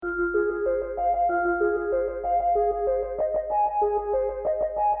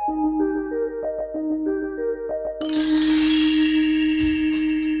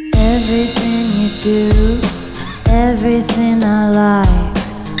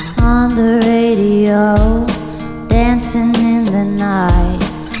Romeo, dancing in the night.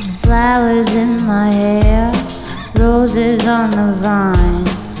 Flowers in my hair, roses on the vine.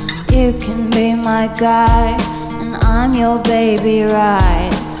 You can be my guy, and I'm your baby,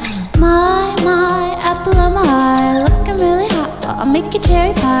 right? My, apple on my eye, looking really hot, I'll make you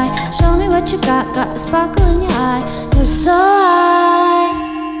cherry pie. Show me what you got a sparkle in your eye. You're so high,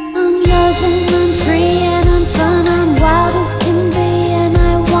 I'm yours and I'm free and I'm fun, I'm wild as can be. And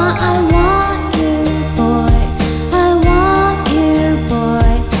I want you, boy, I want you,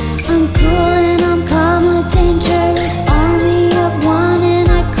 boy. I'm cool and I'm calm, a dangerous army of one. And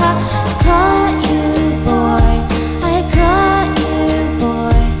I caught you, boy, I caught you,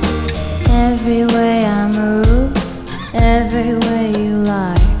 boy. Every way I move, every way you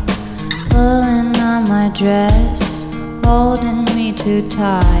lie, pulling on my dress, holding me too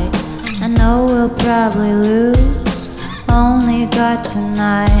tight. I know we'll probably lose, only got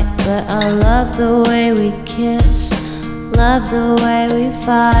tonight. But I love the way we kiss, love the way we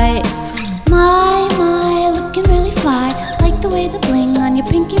fight. My, looking really fly, like the way the bling on your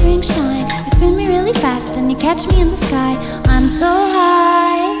pinky ring shine. You spin me really fast and you catch me in the sky. I'm so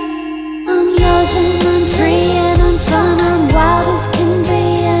high, I'm yours and I'm free and I'm fun, I'm wild as can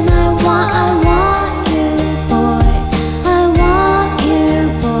be. And I want you, boy, I want you,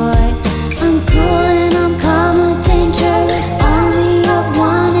 boy. I'm cool and I'm calm, a dangerous army of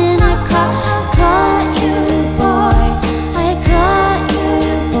one. And I caught you, boy, I caught you,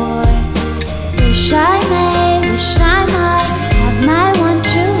 boy. Wish I might have my one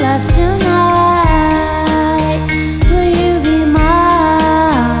true love tonight. Will you be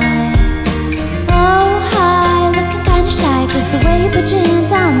mine? Oh hi, looking kinda shy, 'cause the way you put your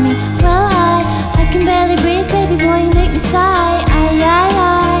hands on me, well I can barely breathe, baby boy, you make me sigh. I.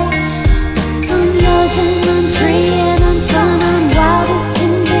 I'm yours and I'm free and I'm fun, I'm wild as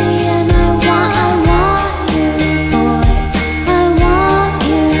can be. And I want you, boy, I want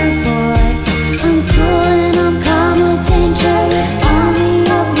you, boy. I'm cool and I'm calm, a dangerous army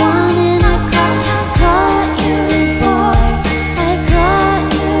of one. And I caught you, boy, I caught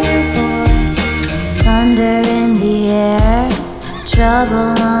you, boy. Thunder in the air,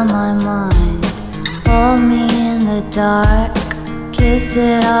 trouble on my mind. Hold me in the dark, kiss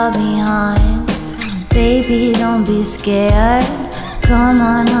it all behind. Baby, don't be scared, come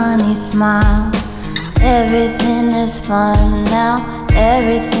on honey, smile. Everything is fun now,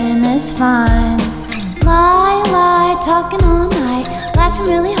 everything is fine. Lie, talking all night, laughing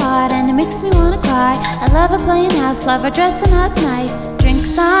really hard and it makes me wanna cry. I love her playing house, love her dressing up nice.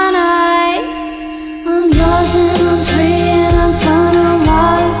 Drinks on